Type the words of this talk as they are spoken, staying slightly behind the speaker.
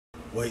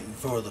Waiting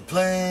for the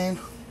plane.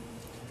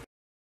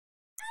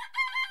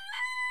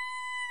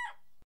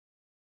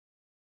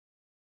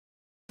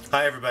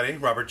 Hi everybody,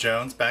 Robert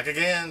Jones, back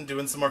again,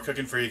 doing some more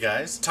cooking for you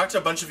guys. Talked to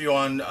a bunch of you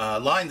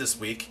online this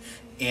week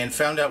and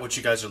found out what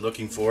you guys are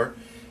looking for.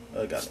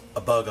 I got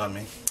a bug on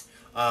me.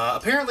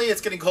 Apparently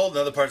it's getting cold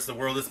in other parts of the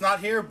world. It's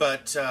not here,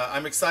 but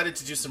I'm excited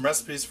to do some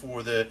recipes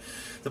for the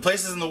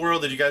places in the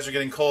world that you guys are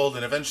getting cold,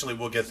 and eventually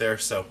we'll get there,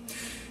 so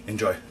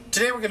enjoy.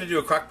 Today we're going to do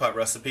a crockpot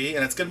recipe,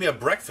 and it's going to be a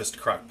breakfast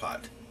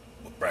crockpot.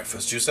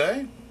 Breakfast, you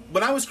say?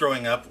 When I was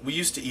growing up, we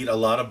used to eat a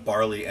lot of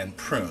barley and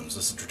prunes.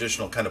 This is a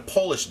traditional kind of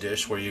Polish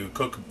dish where you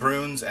cook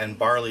prunes and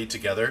barley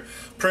together.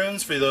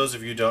 Prunes, for those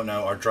of you who don't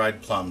know, are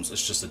dried plums.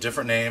 It's just a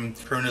different name.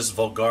 Prunus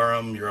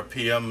vulgarum,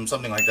 Europaeum,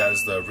 something like that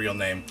is the real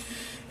name.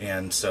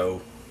 And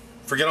so,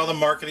 forget all the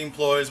marketing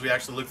ploys. We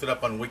actually looked it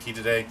up on Wiki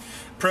today.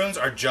 Prunes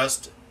are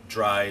just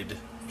dried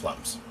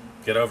plums.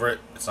 Get over it.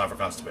 It's not for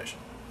constipation.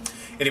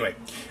 Anyway,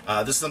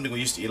 this is something we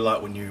used to eat a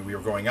lot when we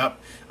were growing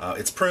up.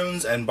 It's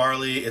prunes and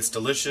barley. It's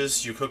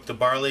delicious. You cook the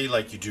barley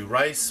like you do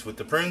rice with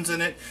the prunes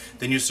in it.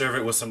 Then you serve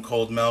it with some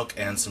cold milk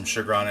and some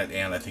sugar on it,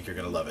 and I think you're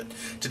going to love it.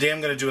 Today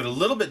I'm going to do it a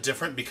little bit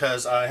different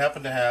because I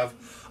happen to have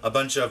a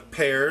bunch of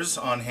pears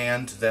on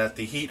hand that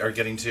the heat are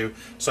getting to,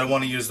 so I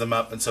want to use them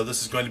up. And so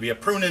this is going to be a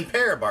prune and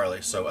pear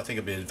barley, so I think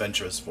it'll be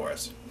adventurous for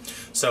us.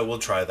 So we'll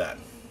try that.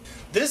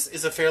 This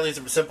is a fairly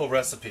simple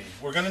recipe.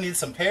 We're going to need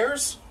some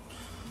pears.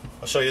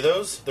 I'll show you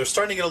those. They're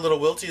starting to get a little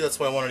wilty, that's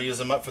why I wanted to use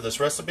them up for this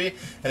recipe,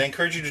 and I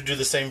encourage you to do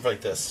the same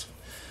like this.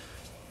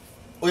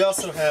 We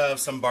also have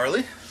some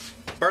barley.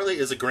 Barley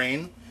is a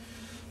grain.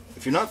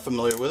 If you're not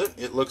familiar with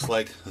it, it looks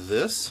like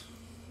this.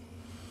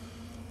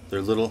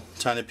 They're little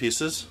tiny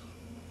pieces.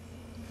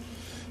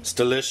 It's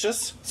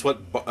delicious. It's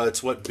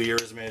what beer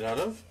is made out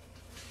of.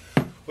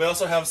 We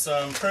also have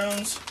some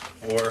prunes,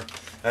 or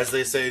as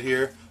they say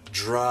here,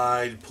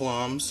 dried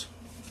plums.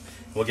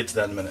 We'll get to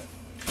that in a minute.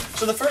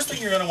 So the first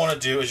thing you're going to want to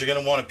do is you're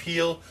going to want to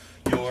peel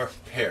your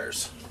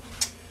pears.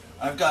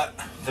 I've got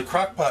the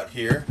crock pot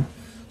here,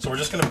 so we're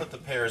just going to put the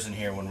pears in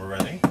here when we're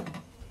ready.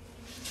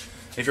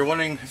 If you're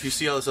wondering if you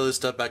see all this other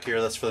stuff back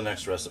here, that's for the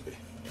next recipe.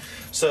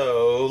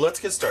 So let's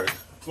get started.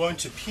 I'm going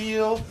to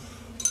peel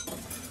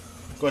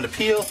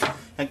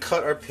and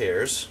cut our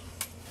pears.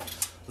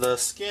 The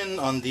skin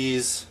on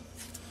these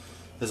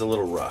is a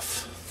little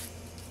rough.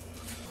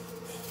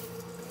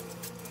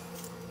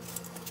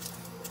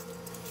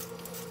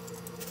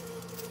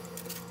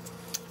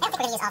 I don't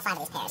think we're going to use all 5 of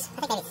these pears. I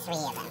think maybe 3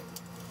 of them.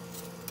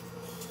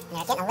 And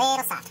they're getting a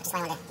little soft, which is why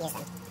I want to use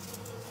them.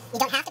 You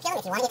don't have to peel them.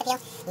 If you want to eat the peel,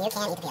 you can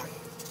eat the peel.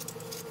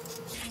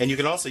 And you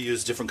can also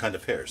use different kind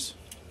of pears.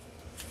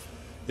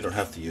 You don't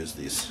have to use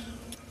these.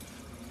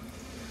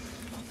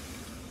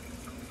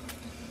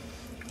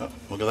 Oh,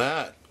 look at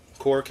that.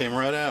 Core came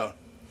right out.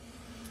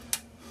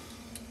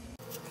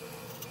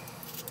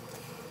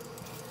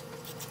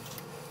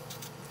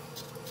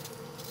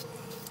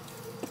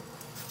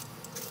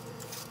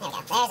 There we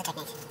go. There's the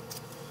technique.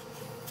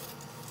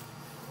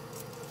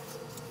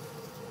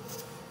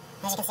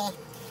 As you can see,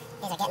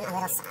 these are getting a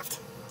little soft.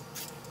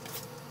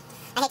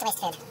 I hate to waste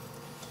food,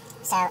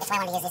 so that's why I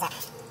wanted to use these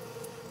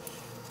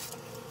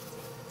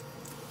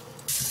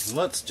up.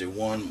 Let's do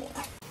one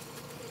more.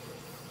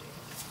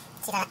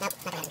 See that? Nope,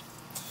 not good.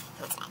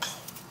 That's bad.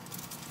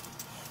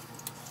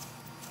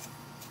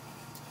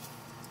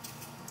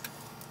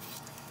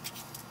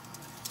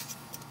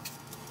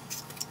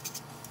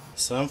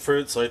 Some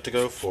fruits like to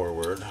go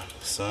forward,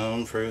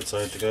 some fruits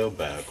like to go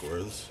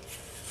backwards.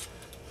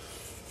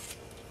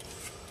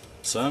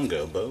 Some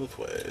go both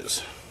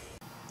ways.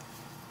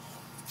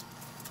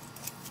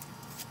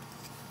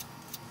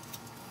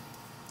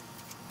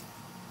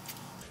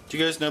 Do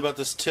you guys know about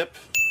this tip?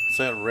 It's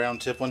a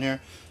round tip on here.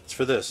 It's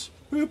for this.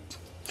 Boop.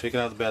 Taking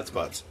out the bad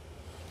spots.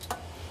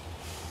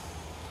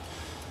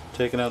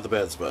 Taking out the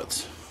bad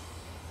spots.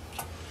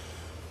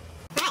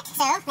 Alright,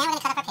 so now we're going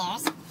to cut up our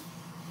pears.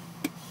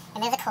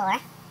 Remove the core. I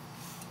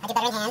do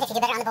better in hand. If you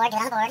do better on the board, do it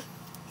on the board.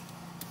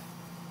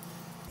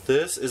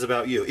 This is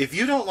about you. If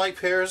you don't like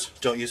pears,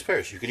 don't use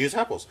pears. You can use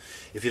apples.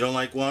 If you don't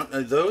like one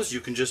of those, you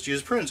can just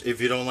use prunes. If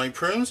you don't like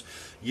prunes,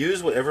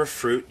 use whatever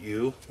fruit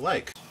you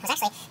like. There's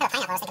actually a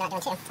pineapple I was thinking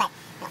about doing too, but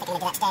I don't think I'm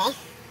going to do that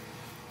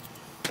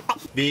today.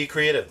 But Be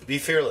creative. Be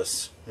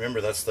fearless. Remember,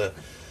 that's the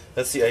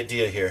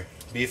idea here.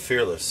 Be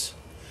fearless.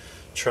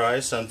 Try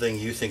something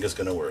you think is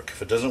going to work.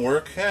 If it doesn't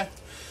work,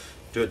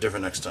 do it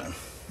different next time.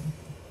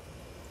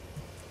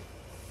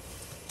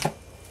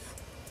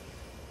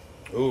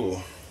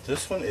 Ooh,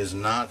 this one is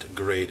not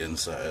great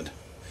inside,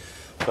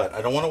 but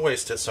I don't want to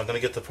waste it, so I'm going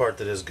to get the part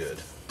that is good.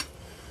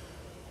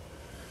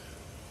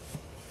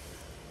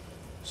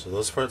 So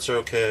those parts are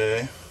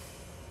okay,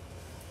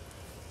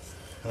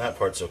 and that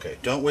part's okay.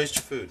 Don't waste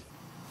your food.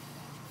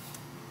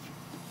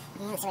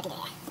 let's see what we can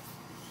do here.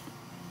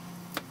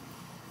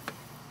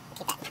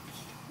 Keep that.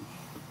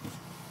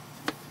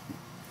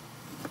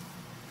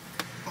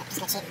 Oh, just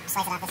gonna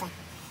slice it off this way.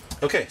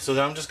 Okay, so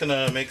now I'm just going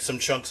to make some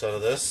chunks out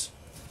of this.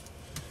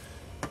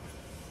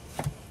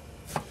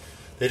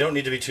 They don't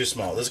need to be too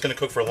small. This is going to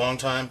cook for a long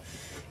time,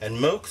 And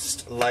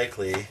most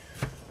likely,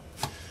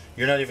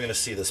 you're not even going to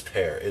see this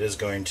pear. It is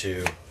going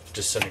to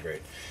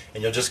disintegrate.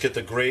 And you'll just get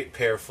the great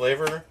pear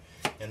flavor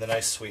and the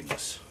nice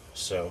sweetness.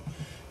 So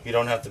you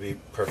don't have to be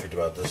perfect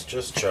about this.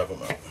 Just chop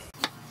them up.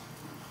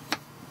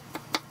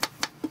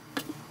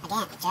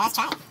 Again, just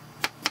try it.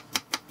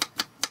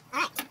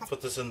 Alright.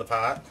 Put this in the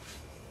pot.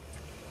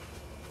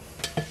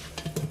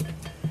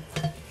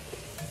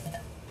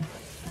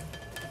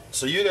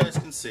 So you guys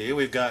can see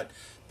we've got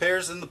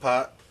pears in the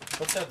pot.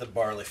 Let's add the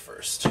barley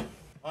first.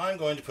 I'm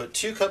going to put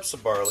 2 cups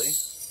of barley.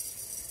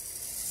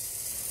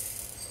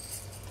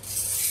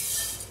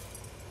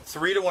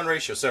 3-to-1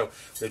 ratio. So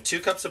we have 2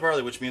 cups of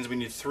barley, which means we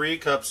need 3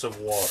 cups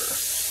of water.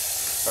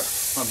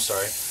 I'm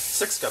sorry,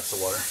 6 cups of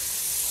water.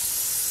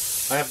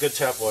 I have good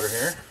tap water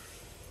here.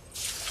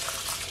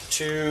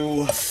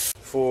 2,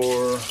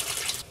 4,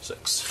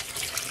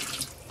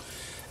 6.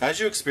 As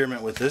you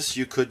experiment with this,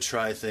 you could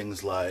try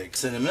things like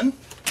cinnamon.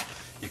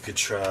 You could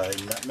try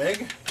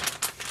nutmeg.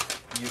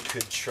 You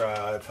could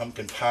try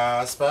pumpkin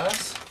pie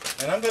spice.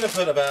 And I'm going to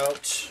put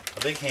about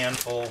a big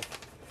handful,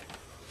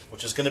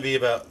 which is going to be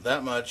about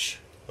that much,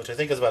 which I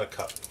think is about a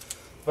cup.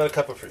 About a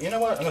cup of prunes. You know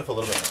what? I'm going to put a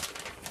little bit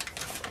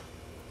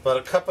more. About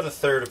a cup and a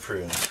third of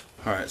prunes.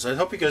 Alright, so I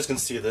hope you guys can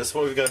see this.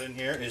 What we've got in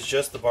here is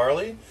just the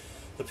barley,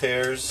 the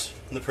pears,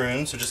 and the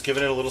prunes. So just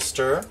giving it a little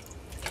stir.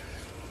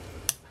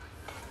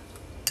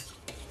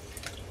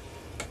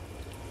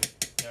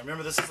 Now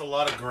remember, this is a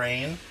lot of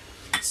grain.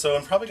 So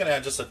I'm probably going to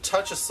add just a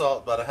touch of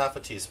salt, about a half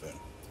a teaspoon.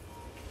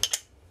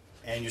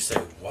 And you say,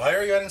 why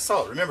are you adding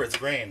salt? Remember, it's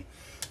grain.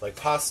 Like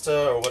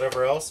pasta or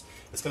whatever else,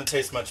 it's going to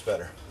taste much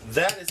better.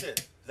 That is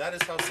it. That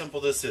is how simple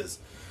this is.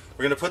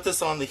 We're going to put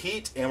this on the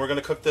heat, and we're going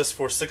to cook this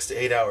for 6 to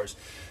 8 hours.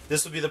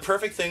 This would be the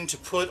perfect thing to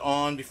put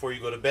on before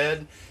you go to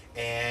bed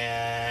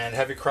and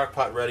have your crock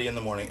pot ready in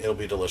the morning. It'll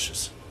be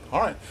delicious.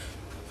 Alright,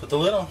 put the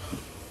lid on.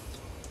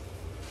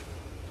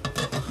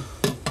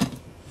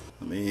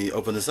 Let me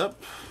open this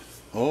up.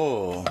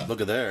 Oh, look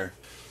at there.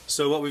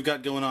 So what we've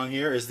got going on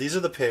here is these are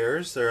the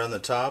pears. They're on the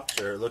top.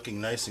 They're looking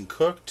nice and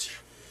cooked.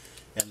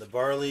 And the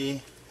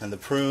barley and the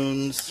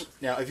prunes.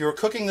 Now, if you were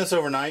cooking this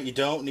overnight, you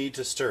don't need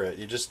to stir it.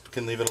 You just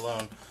can leave it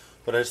alone.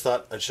 But I just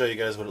thought I'd show you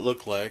guys what it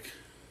looked like.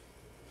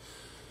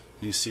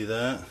 You see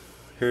that?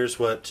 Here's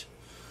what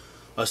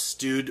a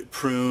stewed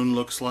prune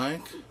looks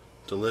like.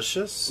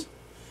 Delicious.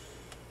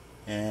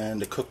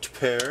 And a cooked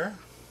pear.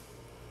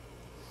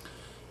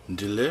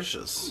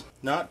 Delicious.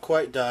 Not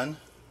quite done,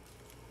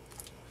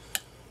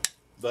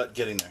 but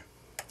getting there.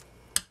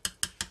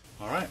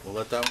 Alright, we'll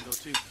let that one go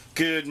too.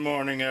 Good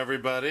morning,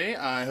 everybody.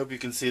 I hope you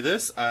can see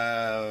this.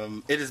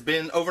 It has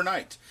been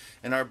overnight,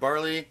 and our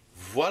barley,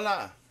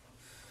 voila!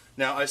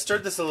 Now, I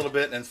stirred this a little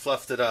bit and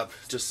fluffed it up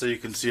just so you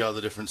can see all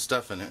the different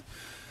stuff in it.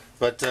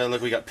 But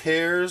look, we got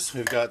pears,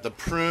 we've got the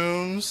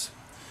prunes,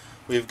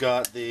 we've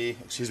got the,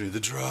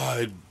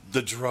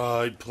 the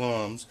dried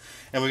plums,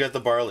 and we got the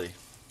barley.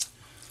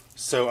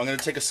 So I'm going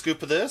to take a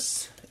scoop of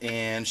this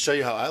and show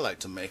you how I like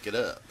to make it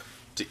up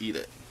to eat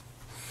it.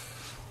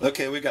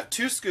 Okay, we've got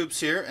 2 scoops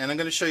here, and I'm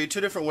going to show you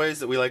 2 different ways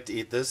that we like to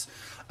eat this.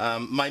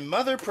 My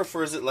mother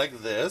prefers it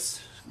like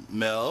this.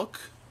 Milk,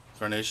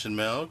 carnation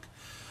milk,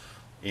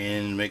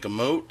 and make a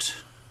mote.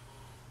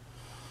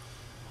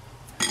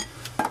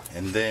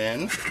 And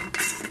then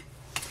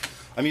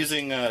I'm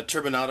using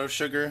turbinado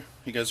sugar.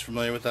 You guys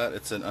familiar with that?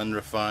 It's an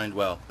unrefined,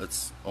 well,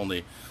 it's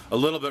only a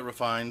little bit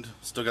refined.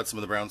 Still got some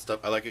of the brown stuff.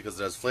 I like it because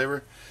it has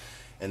flavor.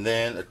 And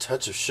then a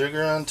touch of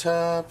sugar on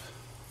top.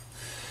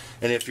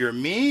 And if you're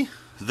me,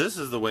 this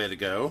is the way to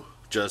go.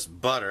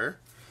 Just butter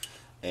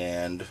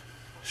and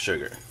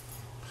sugar.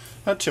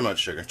 Not too much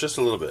sugar, just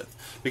a little bit.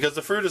 Because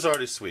the fruit is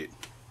already sweet.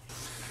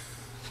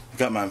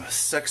 Got my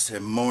sexy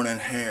morning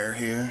hair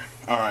here.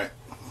 Alright.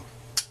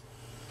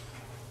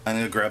 I'm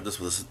going to grab this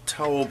with a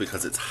towel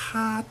because it's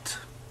hot.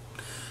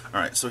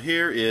 Alright, so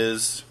here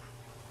is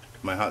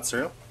my hot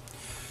cereal.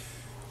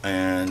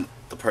 And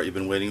the part you've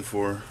been waiting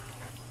for.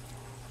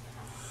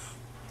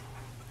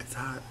 It's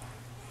hot.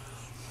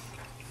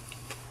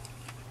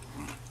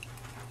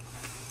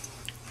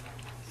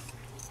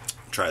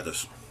 Try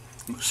this.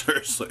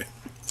 Seriously.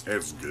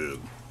 It's good.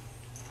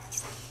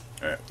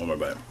 Alright, one more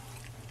bite.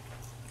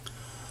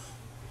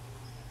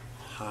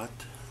 Hot.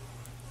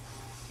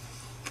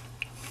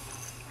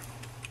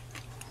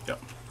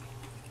 Yep.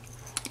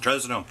 Try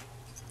this at home.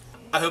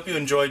 I hope you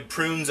enjoyed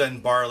prunes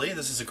and barley.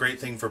 This is a great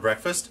thing for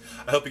breakfast.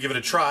 I hope you give it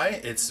a try.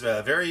 It's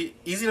very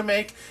easy to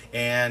make,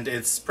 and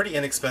it's pretty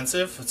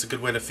inexpensive. It's a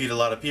good way to feed a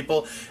lot of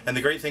people. And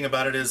the great thing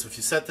about it is if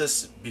you set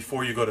this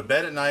before you go to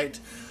bed at night,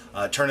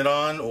 turn it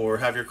on or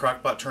have your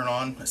crock pot turn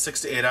on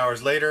 6 to 8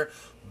 hours later,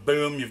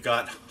 boom, you've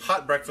got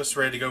hot breakfast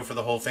ready to go for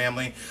the whole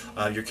family.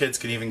 Your kids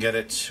can even get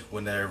it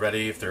when they're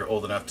ready if they're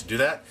old enough to do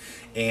that.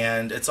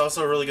 And it's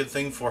also a really good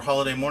thing for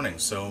holiday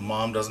mornings, so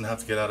mom doesn't have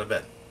to get out of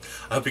bed.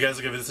 I hope you guys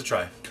will give this a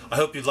try. I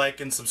hope you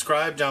like and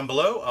subscribe down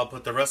below. I'll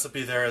put the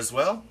recipe there as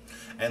well.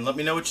 And let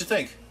me know what you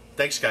think.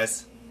 Thanks,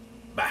 guys.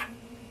 Bye.